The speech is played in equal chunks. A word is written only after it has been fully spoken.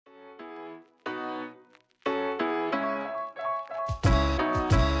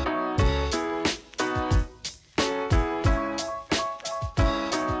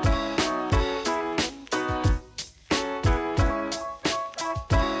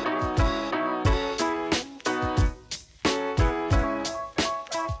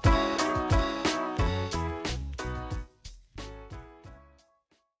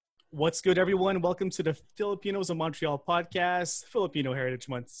What's good, everyone? Welcome to the Filipinos of Montreal podcast, Filipino Heritage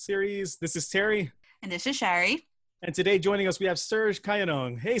Month series. This is Terry. And this is Shari. And today joining us, we have Serge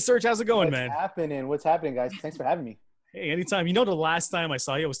Cayanong. Hey, Serge, how's it going, man? What's happening, guys? Thanks for having me. Hey, anytime. You know, the last time I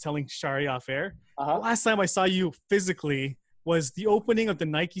saw you, I was telling Shari off air. The last time I saw you physically was the opening of the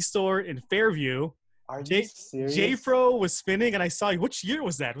Nike store in Fairview. Are you serious? J-Fro was spinning, and I saw you. Which year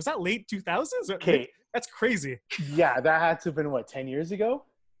was that? Was that late 2000s? Okay. That's crazy. Yeah, that had to have been, 10 years ago?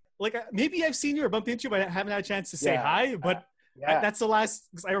 Like, maybe I've seen you or bumped into you, but I haven't had a chance to say hi. But that's the last,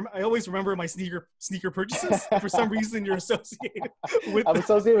 because I always remember my sneaker purchases. For some reason, you're associated with. I'm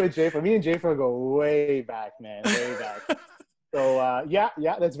associated with J-Fro. Me and J-Fro go way back, man, way back. So, yeah,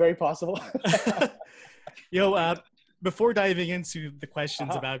 that's very possible. Yo, before diving into the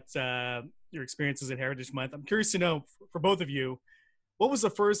questions about your experiences at Heritage Month, I'm curious to know, for both of you, what was the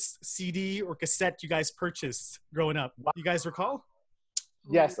first CD or cassette you guys purchased growing up? You guys recall?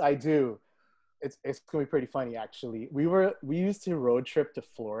 Yes, I do. It's gonna be pretty funny, actually. We used to road trip to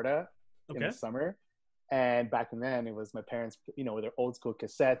Florida in the summer, and back then it was my parents, with their old school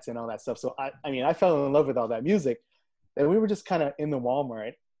cassettes and all that stuff. So I fell in love with all that music, and we were just kind of in the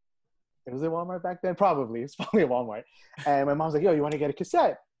Walmart. It was a Walmart back then, probably. It's probably a Walmart, and my mom's like, "Yo, you want to get a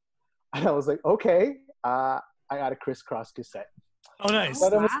cassette?" And I was like, "Okay." I got a crisscross cassette. Oh, nice.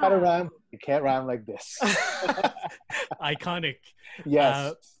 Let them try to rhyme. You can't rhyme like this. Iconic.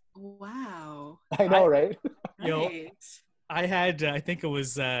 Yes. Wow. I know, right? Yo, I had, I think it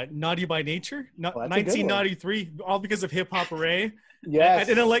was Naughty by Nature, 1993, all because of Hip Hop Hooray. Yes. I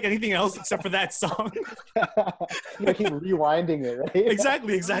didn't like anything else except for that song. You keep rewinding it, right?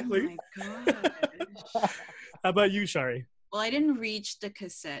 Exactly. Oh my gosh. How about you, Shari? Well, I didn't reach the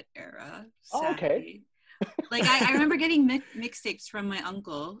cassette era. Sadly. Oh, okay. Like, I remember getting mixtapes from my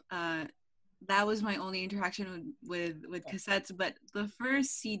uncle. That was my only interaction with cassettes. But the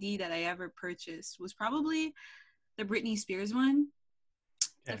first CD that I ever purchased was probably the Britney Spears one.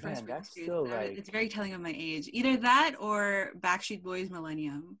 The first Britney Spears. It's very telling of my age. Either that or Backstreet Boys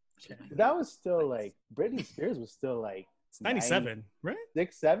Millennium. That was still Britney Spears was still it's 97, right?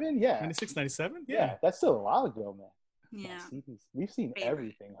 6, 7, yeah. 96, 97? Yeah, that's still a while ago, man. Yeah. We've seen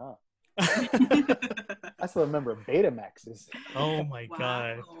everything, huh? Yeah. I still remember Betamaxes. Oh my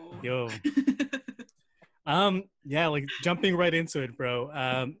God. Yo. Yeah, like jumping right into it,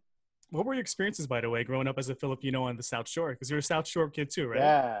 bro. What were your experiences, by the way, growing up as a Filipino on the South Shore? Because you're a South Shore kid too, right?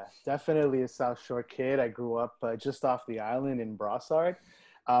 Yeah, definitely a South Shore kid. I grew up just off the island in Brossard.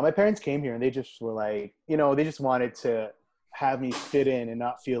 My parents came here and they just were like, they just wanted to have me fit in and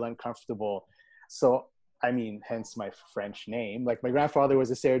not feel uncomfortable. So hence my French name. Like, my grandfather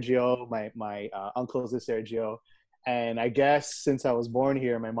was a Sergio, my uncle's a Sergio. And I guess since I was born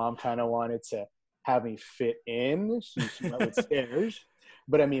here, my mom kind of wanted to have me fit in. She went with Serge.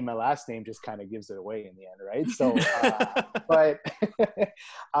 But my last name just kind of gives it away in the end, right? So, but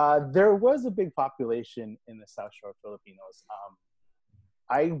there was a big population in the South Shore Filipinos.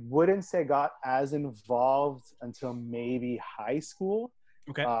 I wouldn't say got as involved until maybe high school.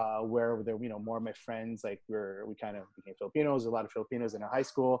 Okay. Where there, more of my friends, we kind of became Filipinos, a lot of Filipinos in high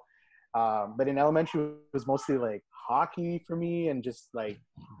school. But in elementary, it was mostly hockey for me, and just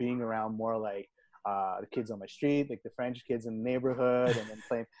being around more the kids on my street, the French kids in the neighborhood, and then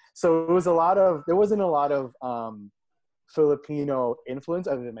playing. So there wasn't a lot of Filipino influence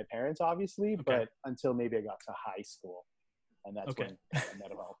other than my parents, obviously, but until maybe I got to high school. And that's when I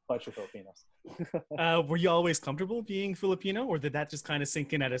met a bunch of Filipinos. Were you always comfortable being Filipino, or did that just kind of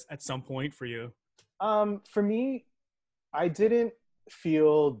sink in at some point for you? For me, I didn't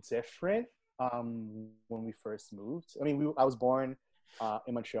feel different when we first moved. I was born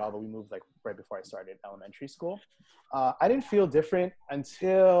in Montreal, but we moved right before I started elementary school. I didn't feel different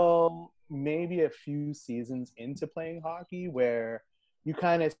until maybe a few seasons into playing hockey, where you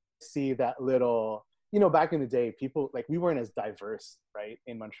kind of see that little... back in the day, people we weren't as diverse, right,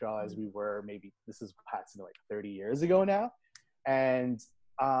 in Montreal as we were. Maybe this is past 30 years ago now, and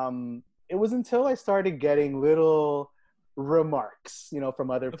it was until I started getting little remarks, from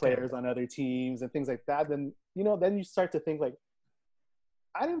other players on other teams and things like that. Then then you start to think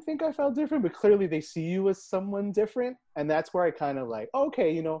I didn't think I felt different, but clearly they see you as someone different, and that's where I kind of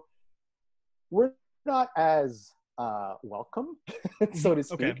we're not as welcome, so to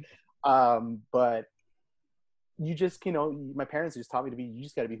speak. But you just, my parents just taught me you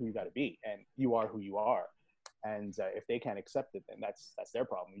just got to be who you got to be, and you are who you are. And if they can't accept it, then that's their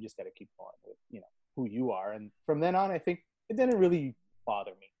problem. You just got to keep going with, who you are. And from then on, I think it didn't really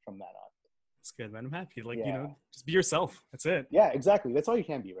bother me from that on. It's good, man. I'm happy. Just be yourself. That's it. Yeah, exactly. That's all you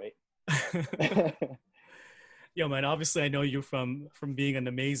can be, right? Yo, man, obviously I know you from being an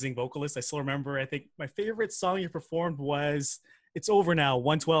amazing vocalist. I still remember, I think my favorite song you performed was It's Over Now,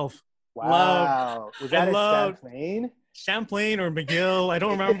 112. Loved, Wow. Was I that at loved Champlain? Champlain or McGill. I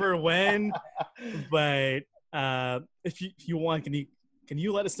don't remember when, but if you want, can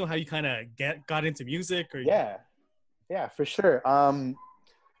you let us know how you kind of got into music? Or Yeah. Yeah, for sure.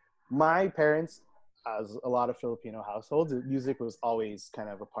 My parents, as a lot of Filipino households, music was always kind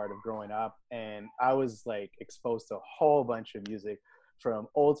of a part of growing up. And I was like exposed to a whole bunch of music, from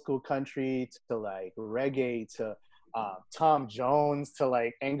old school country to like reggae to Tom Jones to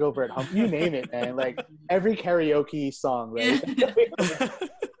like Engelbert Humperdinck, you name it, man. Like every karaoke song, right?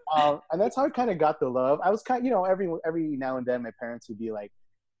 And that's how I kind of got the love. I was kind, every now and then my parents would be like,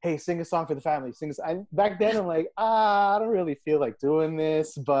 "Hey, sing a song for the family." And back then I'm like, I don't really feel like doing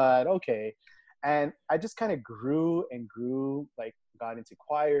this, but okay. And I just kind of grew and grew, like got into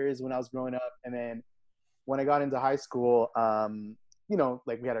choirs when I was growing up. And then when I got into high school,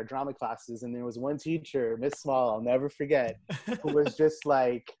 like we had our drama classes, and there was one teacher, Miss Small, I'll never forget, who was just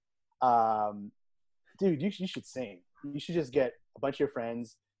like, dude, you should sing. You should just get a bunch of your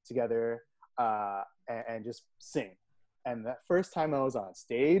friends together and just sing. And that first time I was on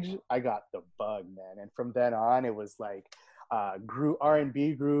stage, I got the bug, man. And from then on, it was like grew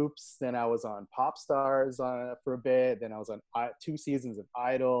R&B groups. Then I was on Pop Stars for a bit. Then I was on 2 seasons of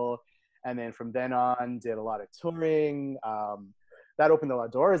Idol. And then from then on, did a lot of touring. That opened a lot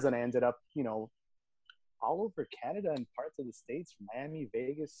of doors, and I ended up, all over Canada and parts of the States, Miami,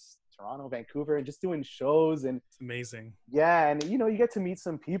 Vegas, Toronto, Vancouver, and just doing shows. And it's amazing. Yeah, and you get to meet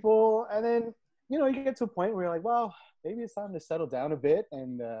some people, and then you get to a point where you're like, well, maybe it's time to settle down a bit,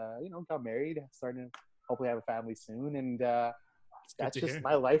 and got married, starting to hopefully have a family soon, and that's just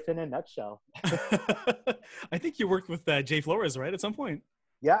my life in a nutshell. I think you worked with Jay Flores, right, at some point?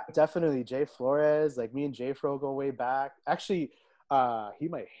 Yeah, definitely. Jay Flores, like me and Jay Fro go way back. Actually, he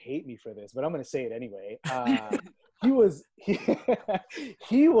might hate me for this, but I'm gonna say it anyway. He was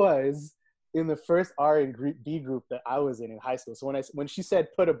in the first R&B group that I was in high school. So when she said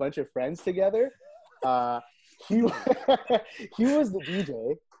put a bunch of friends together, he he was the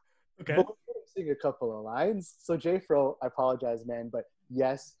DJ. Okay. But we couldn't sing a couple of lines. So Jay Fro, I apologize, man, but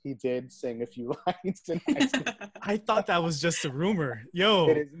yes, he did sing a few lines in high school. I thought that was just a rumor. Yo,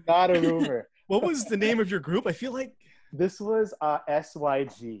 it is not a rumor. What was the name of your group? I feel like this was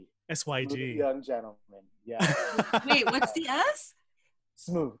SYG. SYG. Smooth Young Gentlemen. Yeah. Wait, what's the S?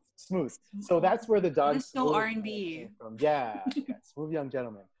 Smooth. So that's where the Don. That's so R&B. From. Yeah, Smooth Young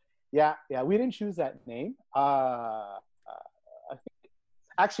Gentlemen. Yeah. We didn't choose that name. I think,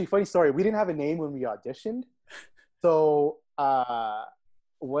 actually, funny story. We didn't have a name when we auditioned. So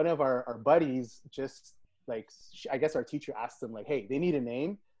one of our buddies just like, I guess our teacher asked them like, hey, they need a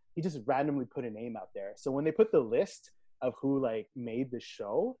name. He just randomly put a name out there. So when they put the list of who like made the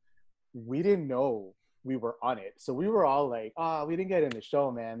show, we didn't know we were on it. So we were all like, we didn't get in the show,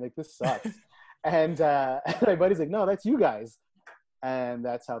 man. Like, this sucks. And my buddy's like, no, that's you guys. And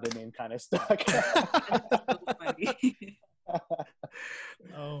that's how the name kind of stuck. So funny.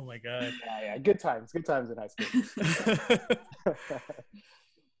 Oh my God. Yeah. Good times in high school.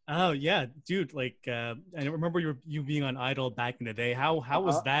 Oh yeah, dude. Like, I remember you being on Idol back in the day. How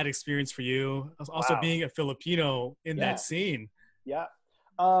was that experience for you? Also being a Filipino in that scene. Yeah.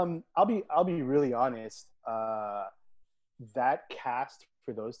 I'll be really honest. That cast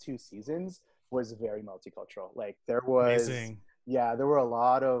for those 2 seasons was very multicultural. Like there was, amazing. Yeah, there were a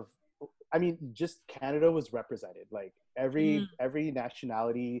lot of, just Canada was represented. Like every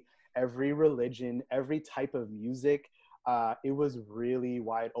nationality, every religion, every type of music. It was really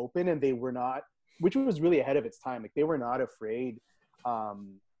wide open, and they were not, which was really ahead of its time. Like they were not afraid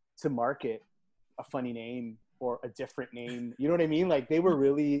to market a funny name or a different name. You know what I mean? Like they were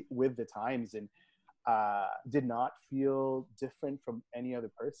really with the times, and did not feel different from any other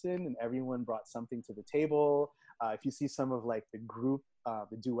person. And everyone brought something to the table. If you see some of like the group,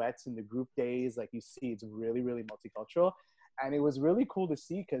 the duets in the group days, like you see, it's really, really multicultural. And it was really cool to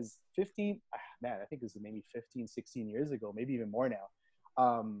see because I think it was maybe 15, 16 years ago, maybe even more now.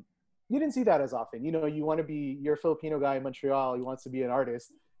 You didn't see that as often. You're a Filipino guy in Montreal, he wants to be an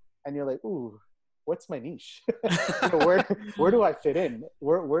artist, and you're like, ooh, what's my niche? Where do I fit in?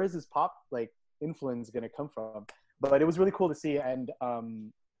 Where is this pop like influence going to come from? But it was really cool to see, and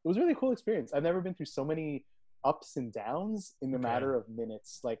it was a really cool experience. I've never been through so many ups and downs in the matter of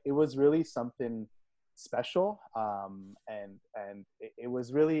minutes. Like it was really something special, and it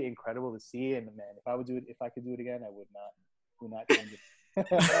was really incredible to see. And man, if I could do it again, I would not change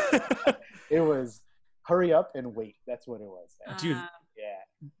it. It was hurry up and wait. That's what it was. Dude,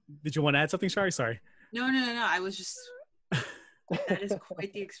 yeah. Did you want to add something, Shari? Sorry. No. I was just, that is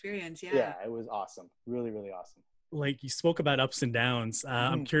quite the experience. Yeah. Yeah, it was awesome. Really, really awesome. Like you spoke about ups and downs.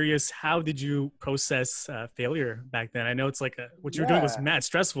 I'm Mhm. curious, how did you process failure back then? I know it's like what you were doing was Yeah, mad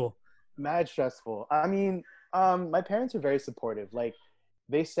stressful. mad stressful. I mean, my parents are very supportive. Like,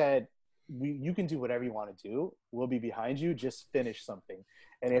 they said, you can do whatever you want to do. We'll be behind you. Just finish something.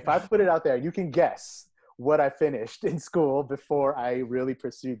 And if I put it out there, you can guess what I finished in school before I really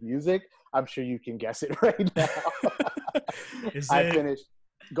pursued music. I'm sure you can guess it right now. Is I it finished.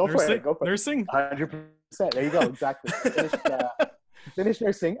 Go for nursing? it. Go for it. Nursing? 100%. There you go. Exactly. Finished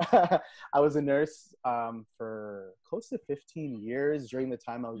nursing. I was a nurse for close to 15 years. During the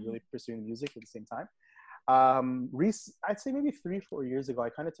time I was really pursuing music at the same time. I'd say maybe 3-4 years ago, I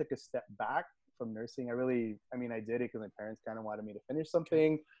kind of took a step back from nursing. I did it because my parents kind of wanted me to finish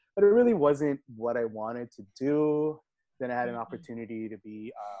something, but it really wasn't what I wanted to do. Then I had an opportunity to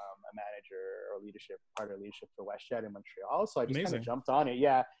be a manager or part of leadership for WestJet in Montreal. So I just kind of jumped on it.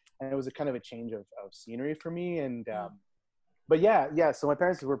 Yeah. And it was a kind of a change of scenery for me. And, but yeah. So my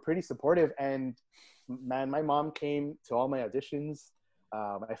parents were pretty supportive, and man, my mom came to all my auditions.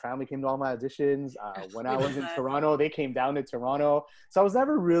 My family came to all my auditions. When I was in Toronto, they came down to Toronto. So I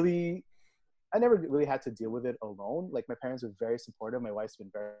never really had to deal with it alone. Like, my parents were very supportive. My wife's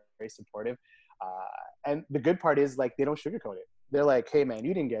been very, very supportive. And the good part is, like, they don't sugarcoat it. They're like, "Hey man,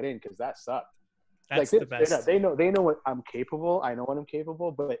 you didn't get in because that sucked." That's like, the best. they know what I'm capable. I know what I'm capable,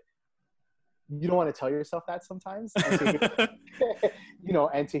 but you don't want to tell yourself that sometimes. And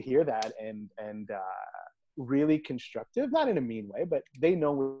and to hear that and really constructive, not in a mean way, but they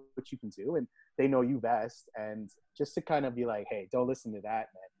know what you can do and they know you best. And just to kind of be like, "Hey, don't listen to that,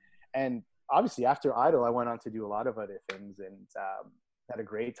 man." And obviously after Idol, I went on to do a lot of other things and had a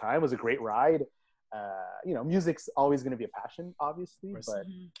great time. It was a great ride. Music's always going to be a passion, obviously, but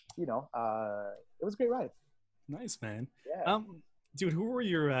it was a great ride. Nice, man. Yeah. Dude, who were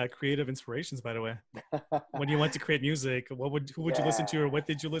your creative inspirations, by the way? When you went to create music, who would you listen to, or what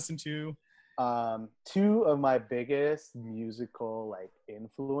did you listen to? Two of my biggest musical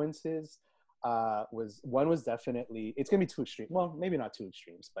influences was definitely, it's gonna be too extreme. Well, maybe not too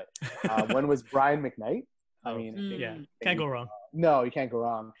extremes, but one was Brian McKnight. Can't go wrong. No, you can't go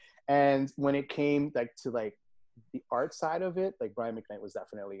wrong. And when it came to the art side of it, Brian McKnight was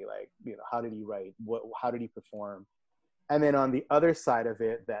definitely how did he write? How did he perform? And then on the other side of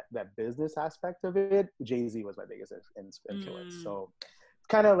it, that business aspect of it, Jay-Z was my biggest influence. So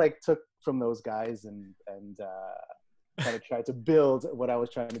kind of took from those guys and kind of tried to build what I was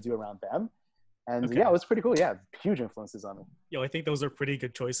trying to do around them. And yeah, it was pretty cool. Yeah, huge influences on me. Yo, I think those are pretty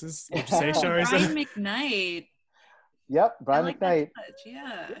good choices. Would you say, Shari? Brian McKnight. Yep, Brian McKnight.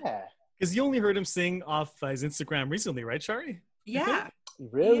 Yeah. Because you only heard him sing off his Instagram recently, right, Shari? Yeah.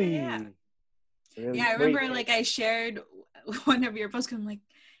 Really? Yeah, I remember I shared one of your posts. I'm like,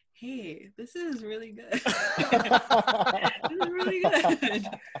 "Hey, this is really good." This is really good.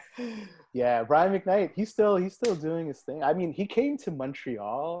 Yeah, Brian McKnight. He's still doing his thing. I mean, he came to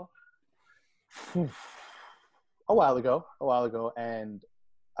Montreal a while ago, and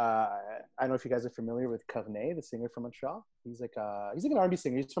I don't know if you guys are familiar with Cayanong, the singer from Montreal. He's like an R&B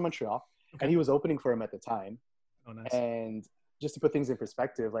singer. He's from Montreal, and he was opening for him at the time. Oh, nice. And just to put things in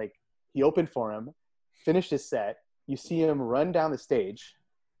perspective, he opened for him, finished his set. You see him run down the stage,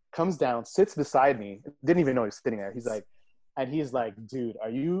 comes down, sits beside me. Didn't even know he was sitting there. He's like, "Dude, are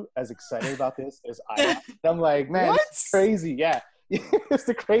you as excited about this as I am?" And I'm like, "Man, it's crazy." Yeah. It's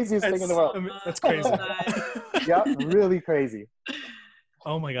the craziest thing in the world. That's crazy. Yeah, really crazy.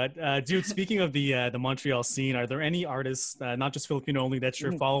 Oh my God. Dude, speaking of the Montreal scene, are there any artists, not just Filipino only, that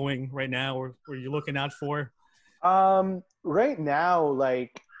you're following right now or you're looking out for? Right now,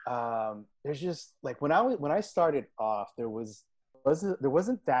 there's just when I started off, there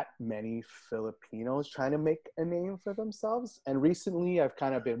wasn't that many Filipinos trying to make a name for themselves. And recently I've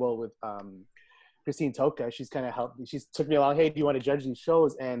kind of been with Christine Toka. She's kind of helped me. She's took me along. "Hey, do you want to judge these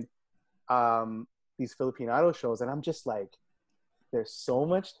shows?" And these Filipino Idol shows. And I'm just like, there's so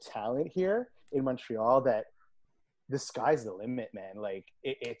much talent here in Montreal that the sky's the limit, man.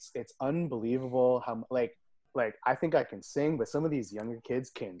 It's unbelievable how I think I can sing, but some of these younger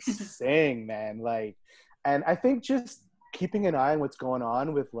kids can sing, man. And I think just keeping an eye on what's going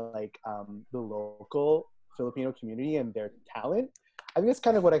on with the local Filipino community and their talent, I think that's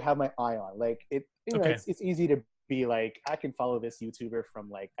kind of what I have my eye on. It's easy to be I can follow this YouTuber from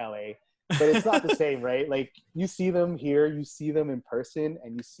LA, but it's not the same, right? You see them here, you see them in person,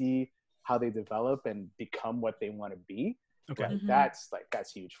 and you see how they develop and become what they want to be. Okay. That's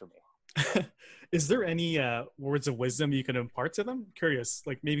huge for me. Is there any words of wisdom you can impart to them? Curious,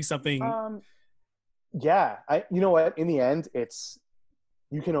 maybe something Yeah, you know what? In the end,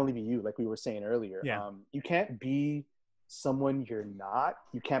 you can only be you, like we were saying earlier. Yeah. You can't be someone you're not.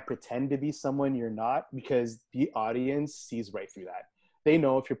 You can't pretend to be someone you're not, because the audience sees right through that. They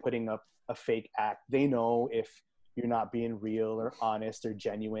know if you're putting up a fake act. They know if you're not being real or honest or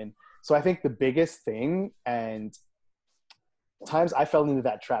genuine. So I think the biggest thing, and times I fell into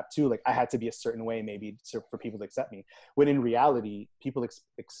that trap too. Like I had to be a certain way, maybe for people to accept me. When in reality, people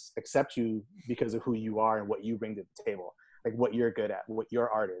accept you because of who you are and what you bring to the table, like what you're good at, what your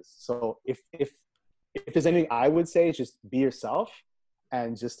art is. So if there's anything I would say, is just be yourself,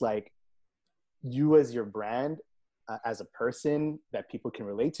 and just like you as your brand, as a person that people can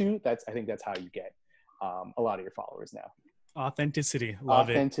relate to. I think that's how you get a lot of your followers now. Authenticity.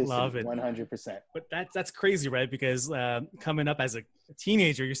 Authenticity, Love it. 100%. But that's crazy, right? Because coming up as a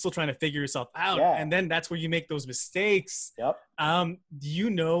teenager, you're still trying to figure yourself out. Yeah. And then that's where you make those mistakes. Yep. Do you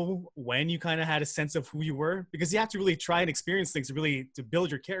know when you kind of had a sense of who you were? Because you have to really try and experience things to build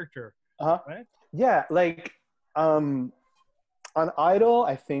your character. Right? Yeah. Like on Idol,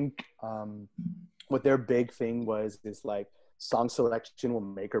 I think what their big thing is like song selection will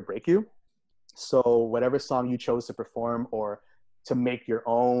make or break you. So whatever song you chose to perform or to make your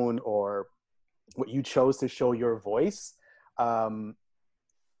own, or what you chose to show your voice.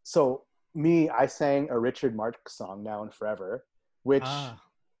 So me, I sang a Richard Marx song, Now and Forever, which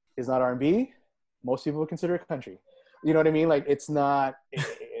is not R&B. Most people would consider it country. You know what I mean? Like it's not,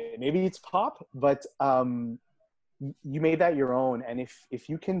 maybe it's pop, but you made that your own. And if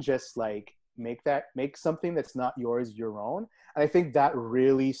you can just like make something that's not yours your own. And I think that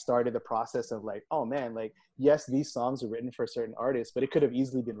really started the process of like, oh man, like, yes, these songs are written for a certain artist, but it could have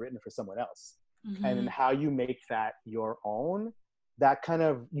easily been written for someone else. Mm-hmm. And how you make that your own, that kind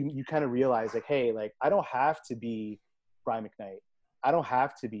of, you kind of realize like, hey, like, I don't have to be Brian McKnight. I don't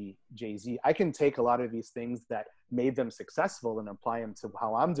have to be Jay-Z. I can take a lot of these things that made them successful and apply them to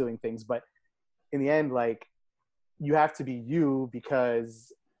how I'm doing things. But in the end, like, you have to be you,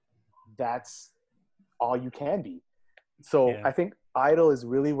 because that's all you can be. So yeah. I think Idol is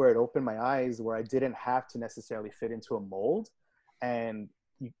really where it opened my eyes, where I didn't have to necessarily fit into a mold. And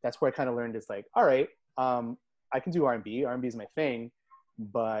that's where I kind of learned, it's like, all right, I can do R&B. R&B is my thing,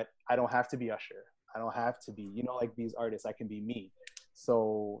 but I don't have to be Usher. I don't have to be, like these artists. I can be me.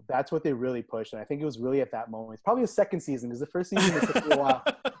 So that's what they really pushed. And I think it was really at that moment. It's probably the second season, because the first season, it took me a while.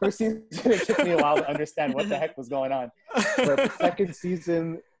 First season, it took me a while to understand what the heck was going on. But the second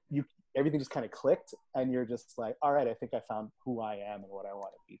season, everything just kind of clicked, and you're just like, all right, I think I found who I am and what I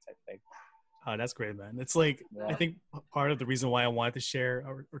want to be, type thing. Oh, that's great, man. It's like, yeah. I think part of the reason why I wanted to share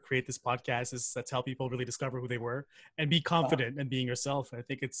or create this podcast is that's how people really discover who they were and be confident in being yourself. I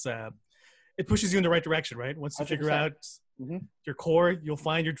think it pushes you in the right direction, right? Once you 100%. Figure out your core, you'll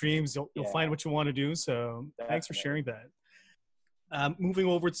find your dreams, you'll find what you want to do. So thanks for sharing that. Moving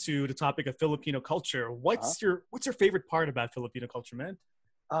over to the topic of Filipino culture, what's your favorite part about Filipino culture, man?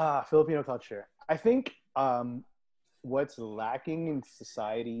 Filipino culture. I think what's lacking in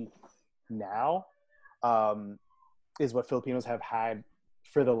society now is what Filipinos have had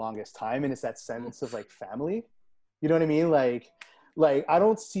for the longest time, and it's that sense of like family. You know what I mean? Like I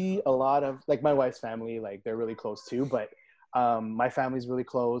don't see a lot of, like, my wife's family, like they're really close too, but my family's really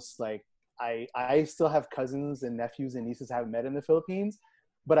close. Like I still have cousins and nephews and nieces I haven't met in the Philippines,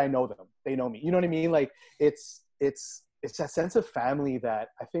 but I know them. They know me. You know what I mean? Like it's that sense of family that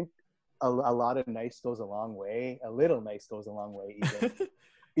I think a lot of nice goes a long way. A little nice goes a long way, even.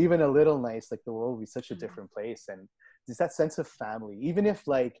 Even a little nice, like the world will be such a different place. And it's that sense of family. Even if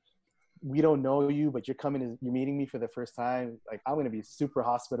like we don't know you, but you're meeting me for the first time, like I'm going to be super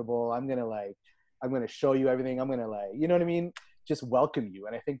hospitable. I'm going to show you everything. I'm going to, like, you know what I mean? Just welcome you.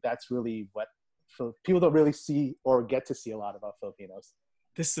 And I think that's really what people don't really see or get to see a lot about Filipinos.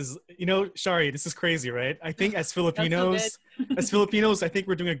 This is, Shari, this is crazy, right? I think as Filipinos, I think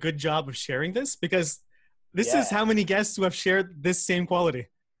we're doing a good job of sharing this, because this is how many guests who have shared this same quality.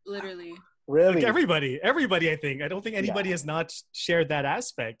 Literally. Really? Like everybody, I think. I don't think anybody has not shared that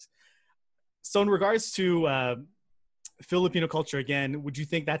aspect. So in regards to Filipino culture, again, would you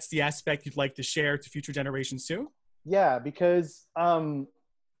think that's the aspect you'd like to share to future generations too? Yeah, because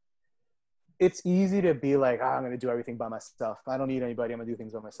it's easy to be like, I'm going to do everything by myself. I don't need anybody. I'm going to do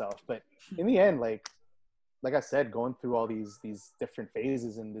things by myself. But in the end, like I said, going through all these different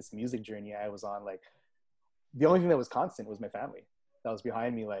phases in this music journey I was on, like the only thing that was constant was my family that was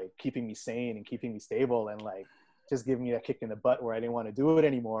behind me, like keeping me sane and keeping me stable, and like just giving me that kick in the butt where I didn't want to do it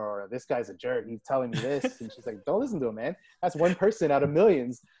anymore. Or this guy's a jerk. He's telling me this. And she's like, don't listen to him, man. That's one person out of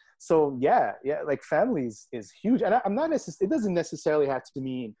millions. So yeah. Like families is huge. And I'm not necessarily, it doesn't necessarily have to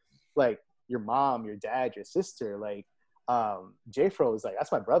mean like, your mom, your dad, your sister. Like J-Fro is like,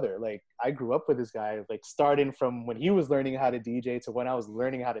 that's my brother. Like I grew up with this guy, like starting from when he was learning how to DJ to when I was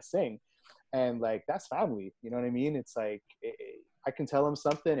learning how to sing. And like, that's family. You know what I mean? It's like, I can tell him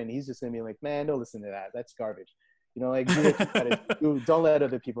something and he's just gonna be like, man, don't listen to that. That's garbage. You know, like do what you gotta do. Don't let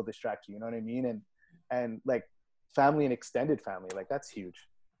other people distract you. You know what I mean? And like family and extended family, like that's huge.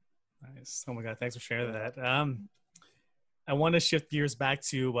 Nice. Oh my God. Thanks for sharing that. I want to shift gears back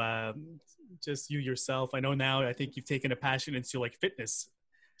to just you yourself. I know now, I think you've taken a passion into like fitness.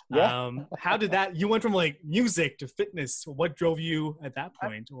 Yeah. How did that, you went from like music to fitness. What drove you at that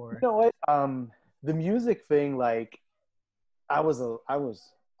point? Or You know what? The music thing, like I was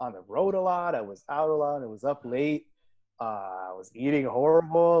on the road a lot. I was out a lot. I was up late. I was eating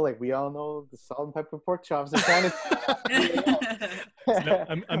horrible. Like we all know the salt and pepper pork chops are kind of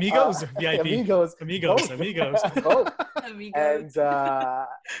amigos, VIP. Amigos. Both. Amigos. And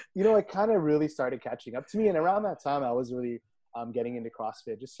you know, it kind of really started catching up to me. And around that time, I was really getting into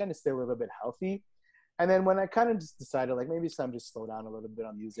CrossFit, just trying to stay a little bit healthy. And then when I kind of just decided, like, maybe some just slow down a little bit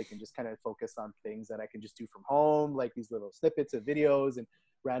on music and just kind of focus on things that I can just do from home, like these little snippets of videos and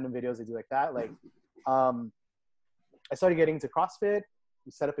random videos I do like that. Like, I started getting into CrossFit.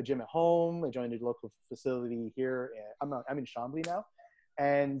 We set up a gym at home. I joined a local facility here. I'm in Chambly now.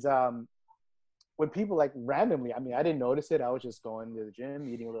 And when people like randomly, I mean, I didn't notice it. I was just going to the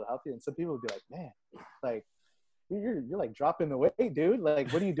gym, eating a little healthier. And some people would be like, man, like, you're like dropping the weight, dude.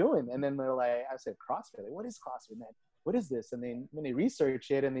 Like, what are you doing? And then they're like, I said, CrossFit. Like, what is CrossFit, man? What is this? And then when they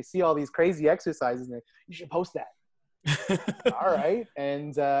research it and they see all these crazy exercises, and you should post that. All right.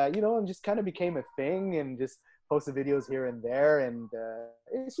 And, you know, it just kind of became a thing and just posted videos here and there. And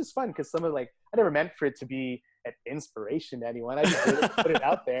it's just fun because some of like, I never meant for it to be an inspiration to anyone. I just really put it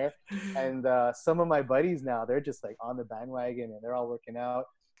out there. And some of my buddies now, they're just like on the bandwagon and they're all working out.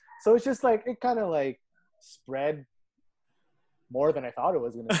 So it's just like, it kind of like spread more than I thought it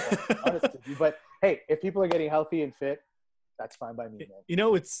was going to spread, honestly. But hey, if people are getting healthy and fit, that's fine by me, man. You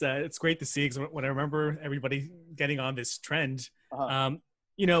know, it's great to see, because when I remember everybody getting on this trend,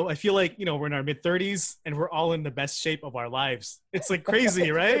 you know, I feel like, you know, we're in our mid-30s and we're all in the best shape of our lives. It's like crazy,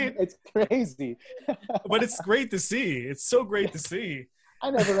 right? It's crazy. But it's great to see. It's so great to see.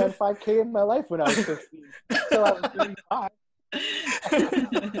 I never ran 5K in my life when I was 15 until I was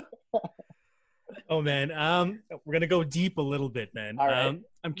 35. Oh man, we're gonna go deep a little bit, man. All right.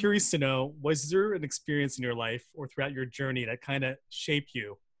 I'm curious to know, was there an experience in your life or throughout your journey that kind of shaped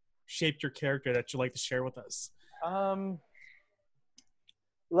your character that you'd like to share with us?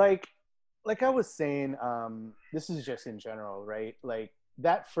 Like I was saying, this is just in general, right? Like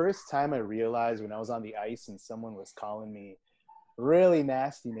that first time I realized when I was on the ice and someone was calling me really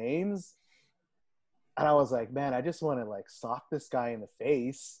nasty names, and I was like, man, I just want to like sock this guy in the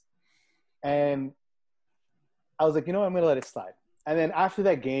face. And I was like, you know what, I'm going to let it slide. And then after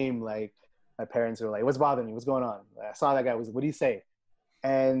that game, like my parents were like, what's bothering you? What's going on? I saw that guy. What do you say?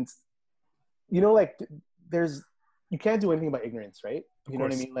 And, you know, like you can't do anything about ignorance, right? You know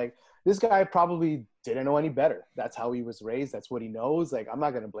what I mean? Like this guy probably didn't know any better. That's how he was raised. That's what he knows. Like, I'm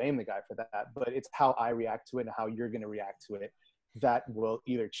not going to blame the guy for that, but it's how I react to it and how you're going to react to it that will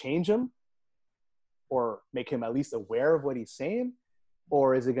either change him or make him at least aware of what he's saying,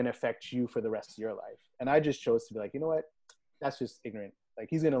 or is it going to affect you for the rest of your life? And I just chose to be like, you know what? That's just ignorant. Like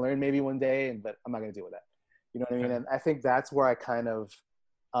he's going to learn maybe one day, but I'm not going to deal with that. You know what I mean? And I think that's where I kind of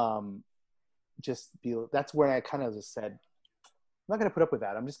that's where I kind of just said, I'm not going to put up with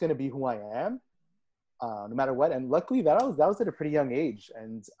that. I'm just going to be who I am, no matter what. And luckily that was at a pretty young age.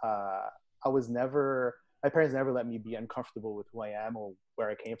 And my parents never let me be uncomfortable with who I am or where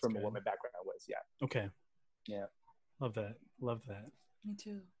I came from or what my background was. Yeah. Okay. Yeah. Love that. Me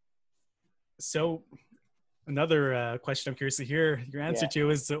too. So another question I'm curious to hear your answer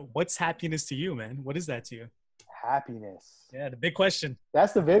to is, what's happiness to you, man? What is that to you? Happiness. Yeah, the big question.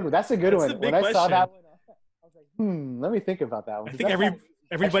 That's the big one. That's a good one. When I saw that one, I was like, let me think about that one. I think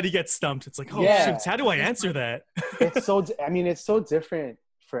everybody gets stumped. It's like, shit, how do I answer that? It's so different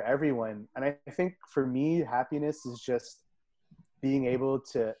for everyone. And I think for me, happiness is just being able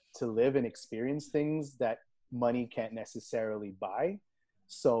to live and experience things that money can't necessarily buy.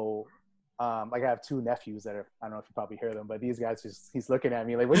 So like I have two nephews that are, I don't know if you probably hear them, but these guys he's looking at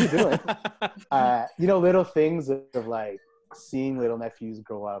me like, what are you doing? You know, little things of like seeing little nephews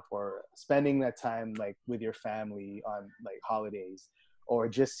grow up, or spending that time like with your family on like holidays, or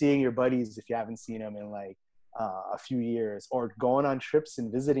just seeing your buddies if you haven't seen them in like a few years, or going on trips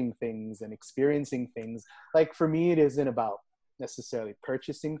and visiting things and experiencing things. Like for me, it isn't about necessarily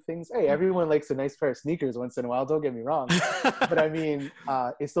purchasing things. Hey, everyone likes a nice pair of sneakers once in a while, don't get me wrong. But I mean,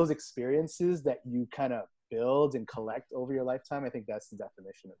 it's those experiences that you kind of build and collect over your lifetime. I think that's the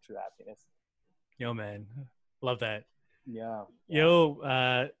definition of true happiness. Yo, man. Love that. Yeah.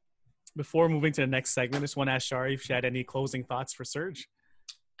 Yo, before moving to the next segment, I just want to ask Shari if she had any closing thoughts for Serge.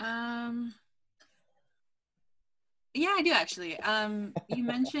 Yeah, I do actually. You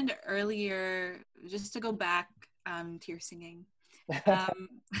mentioned earlier, just to go back to your singing,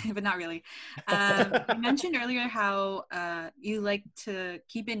 but not really. You mentioned earlier how you like to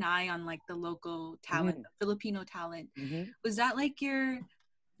keep an eye on like the local talent, the Filipino talent. Was that like your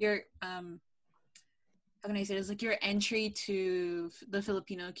how can I say it? It's like your entry to the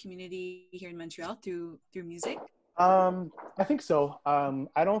Filipino community here in Montreal through music? I think so.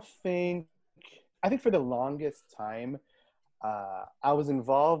 I think for the longest time, I was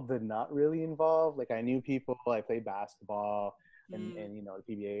involved but not really involved. Like I knew people, I played basketball and you know,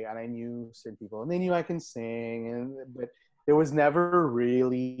 the PBA, and I knew certain people and they knew I can sing, but there was never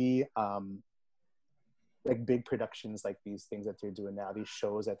really like big productions like these things that they're doing now, these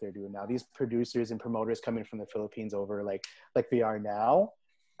shows that they're doing now, these producers and promoters coming from the Philippines over like they are now.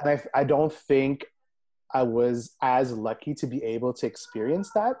 And I don't think I was as lucky to be able to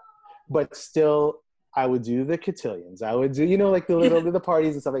experience that, but still I would do the cotillions. I would do, you know, like the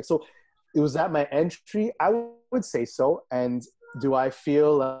parties and stuff like, so it was at my entry. I would say so. And do I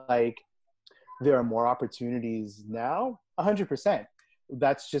feel like there are more opportunities now? 100%.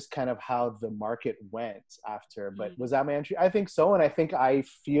 That's just kind of how the market went after. But was that my entry? I think so. And I think I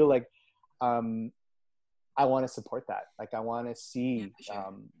feel like I want to support that. Like I want to see,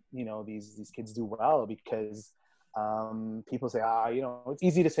 you know, these kids do well, because people say, you know, it's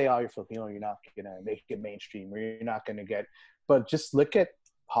easy to say, you're Filipino, you're not going to make it mainstream, or you're not going to get, but just look at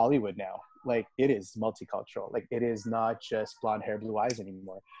Hollywood now. Like it is multicultural. Like it is not just blonde hair, blue eyes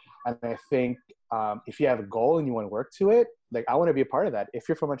anymore. And I think if you have a goal and you want to work to it, like I want to be a part of that. If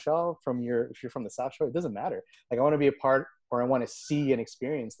you're from Montreal, if you're from the South Shore, it doesn't matter. Like I want to be a part, or I want to see and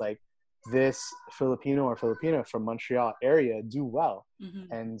experience like this Filipino or Filipina from Montreal area do well.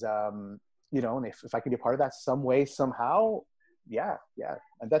 And you know, and if I can be a part of that some way, somehow, yeah.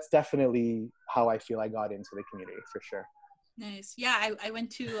 And that's definitely how I feel I got into the community, for sure. Nice. Yeah, I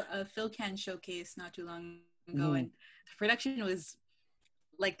went to a PhilCan showcase not too long ago, and the production was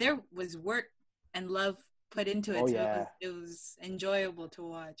like, there was work and love put into it. It was enjoyable to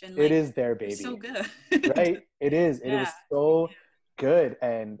watch. And like, it is their baby. So good. Right? It is. It was so good.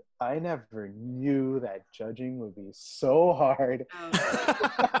 And I never knew that judging would be so hard.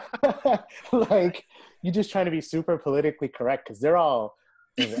 Like, you're just trying to be super politically correct, because they're all,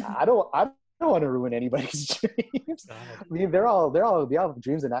 I don't want to ruin anybody's dreams. I mean, they all have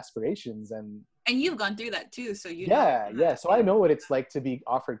dreams and aspirations, and you've gone through that too, so you know. So I know what it's like to be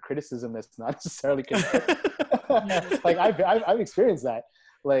offered criticism that's not necessarily like I've experienced that.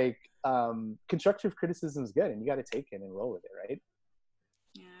 Like constructive criticism is good, and you got to take it and roll with it, right?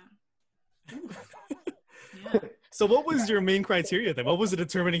 So what was your main criteria then? What was the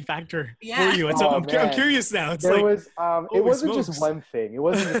determining factor for you? I'm curious now. It's it wasn't just one thing. It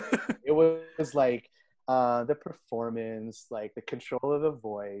wasn't. It was like the performance, like the control of the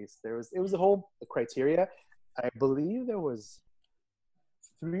voice. It was a whole criteria. I believe there was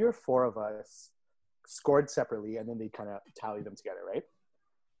 3 or 4 of us scored separately, and then they kind of tallied them together, right?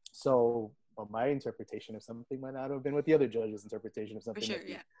 So my interpretation of something might not have been what the other judge's interpretation of something. For sure,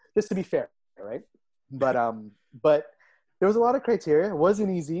 just to be fair, right? But there was a lot of criteria. It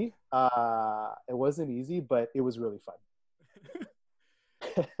wasn't easy. But it was really fun.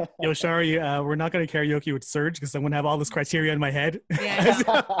 Yo, Shari, we're not going to karaoke with Serge, because I'm going to have all this criteria in my head. Yeah,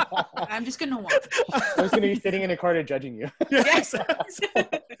 I'm just going to watch. I'm just going to be sitting in a corner judging you. Yes.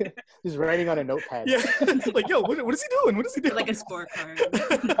 Just writing on a notepad. Yeah. Like, yo, what is he doing? What is he doing? Like a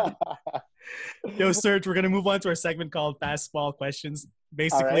scorecard. Yo, Serge, we're going to move on to our segment called Fastball Questions.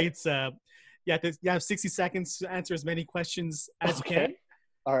 Basically, it's you have 60 seconds to answer as many questions as you can.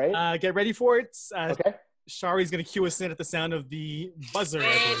 All right. Get ready for it. Okay. Shari's going to cue us in at the sound of the buzzer, I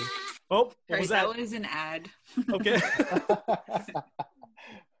believe. Oh, what was that? That was an ad. Okay.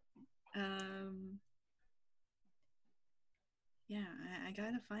 Yeah, I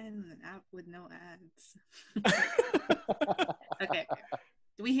gotta find an app with no ads. Okay.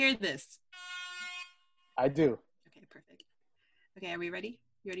 Do we hear this? I do. Okay, perfect. Okay, are we ready?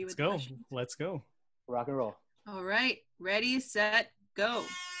 You ready with the questions? Let's go. Rock and roll. All right. Ready, set, go.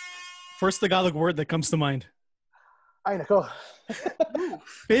 First Tagalog word that comes to mind. Ay, nako.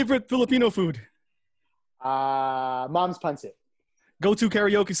 Favorite Filipino food? Mom's pancit. Go-to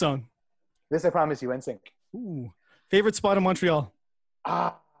karaoke song? This I Promise You, NSYNC. Ooh. Favorite spot in Montreal?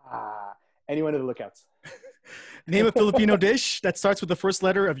 Any one of the lookouts. Name a Filipino dish that starts with the first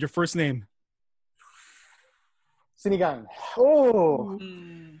letter of your first name. Sinigang. Oh.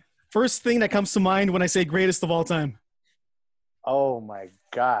 First thing that comes to mind when I say greatest of all time. Oh my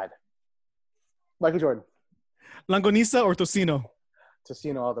God. Michael Jordan. Langonisa or tocino?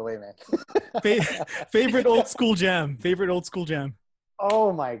 Tocino all the way, man. Favorite old school jam. Favorite old school jam.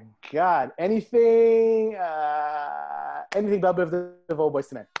 Oh my God. Anything Bell Biv DeVoe, Boys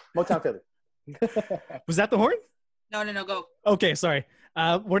to Men. Motown Philly. Was that the horn? No, go. Okay, sorry.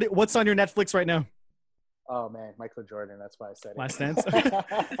 What's on your Netflix right now? Oh man, Michael Jordan. That's why I said it. Last Dance.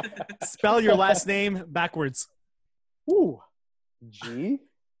 Spell your last name backwards. Ooh. G.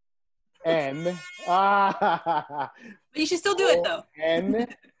 N. But you should still do it though. N-A-Y-A-C.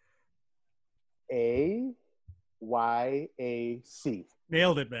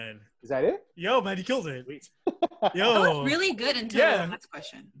 Nailed it, man. Is that it? Yo, man, you killed it. Sweet. Yo. That was really good until the next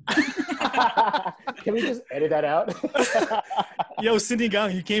question. Can we just edit that out? Yo,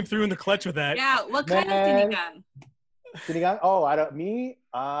 Sinigang, you came through in the clutch with that. Yeah, what kind of sinigang? Sinigang? Oh,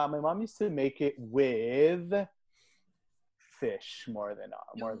 my mom used to make it with fish more than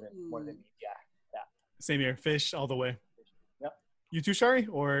meat. Yeah. Same here. Fish all the way. Yep. You too, Shari,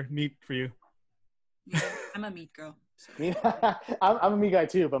 or meat for you? Yeah, I'm a meat girl. So. I'm a meat guy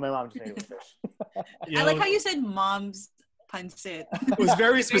too, but my mom just made it with fish. I like how you said mom's pancit. It was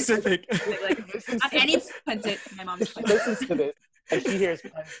very specific. Like any pancit, my mom's pancit. She listens to this and she hears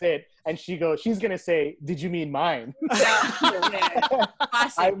pancit and she's gonna say, "Did you mean mine?" Yeah.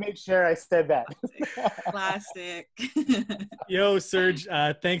 Classic. I made sure I said that. Classic. Yo, Serge,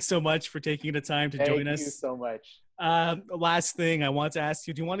 thanks so much for taking the time to join us. Thank you so much. Last thing I want to ask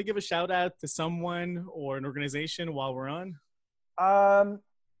you, do you want to give a shout out to someone or an organization while we're on?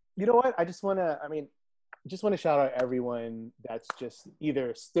 You know what? I just want to shout out everyone that's just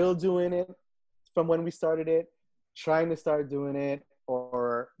either still doing it from when we started it, trying to start doing it,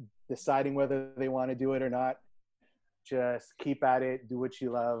 or deciding whether they want to do it or not. Just keep at it, do what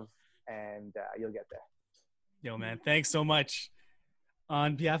you love, and you'll get there. Yo, man, thanks so much.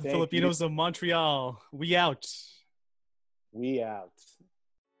 On behalf of Thank Filipinos of Montreal, we out. We out.